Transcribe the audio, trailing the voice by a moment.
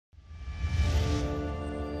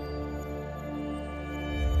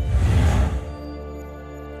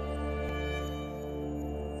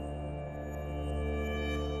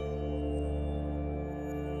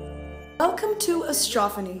Welcome to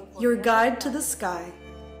Astrophany, your guide to the sky.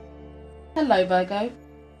 Hello Virgo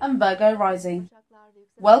and Virgo rising.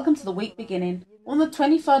 Welcome to the week beginning on the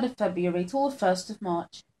 23rd of February till the 1st of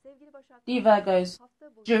March. Dear Virgos,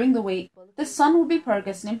 during the week, the Sun will be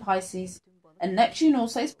progressing in Pisces, and Neptune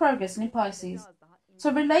also is progressing in Pisces.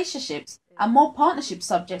 So relationships and more partnership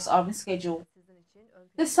subjects are in schedule.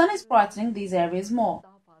 The Sun is brightening these areas more,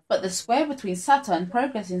 but the square between Saturn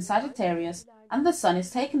progressing in Sagittarius and the Sun is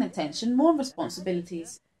taking attention more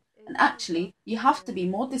responsibilities. And actually, you have to be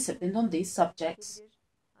more disciplined on these subjects.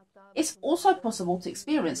 It's also possible to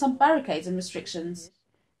experience some barricades and restrictions.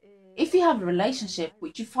 If you have a relationship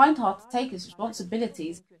which you find hard to take as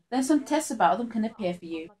responsibilities, then some tests about them can appear for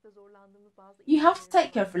you. You have to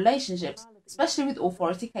take care of relationships, especially with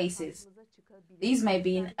authority cases. These may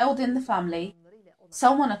be an elder in the family,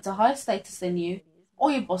 someone at a higher status than you, or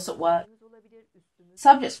your boss at work.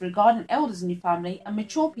 Subjects regarding elders in your family and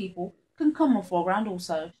mature people can come on foreground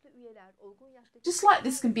also. Just like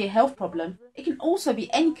this can be a health problem, it can also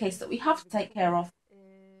be any case that we have to take care of.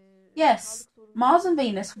 Yes, Mars and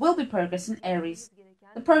Venus will be progressing in Aries.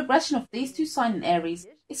 The progression of these two signs in Aries,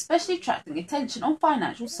 especially attracting attention on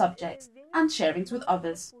financial subjects and sharings with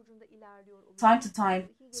others. Time to time,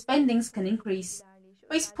 spendings can increase,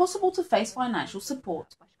 but it's possible to face financial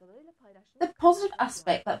support. The positive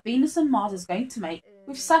aspect that Venus and Mars is going to make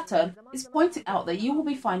with Saturn is pointing out that you will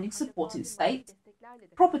be finding support in state,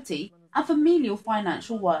 property and familial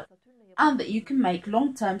financial work, and that you can make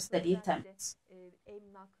long-term steady attempts.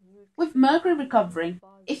 With Mercury recovering,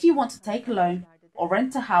 if you want to take a loan or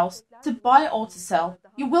rent a house, to buy or to sell,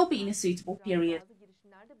 you will be in a suitable period.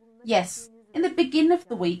 Yes, in the beginning of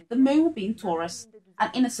the week, the moon will be in Taurus and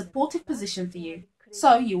in a supportive position for you,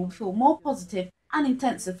 so you will feel more positive and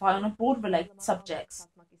intensify on a broad related subjects.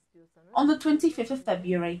 On the 25th of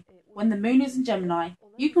February, when the moon is in Gemini,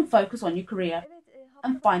 you can focus on your career.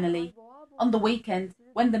 And finally, on the weekend,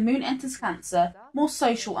 when the moon enters Cancer, more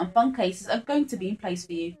social and fun cases are going to be in place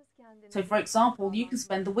for you. So for example, you can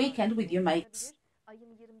spend the weekend with your mates.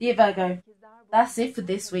 Dear Virgo, that's it for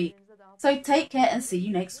this week. So take care and see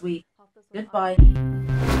you next week. Goodbye.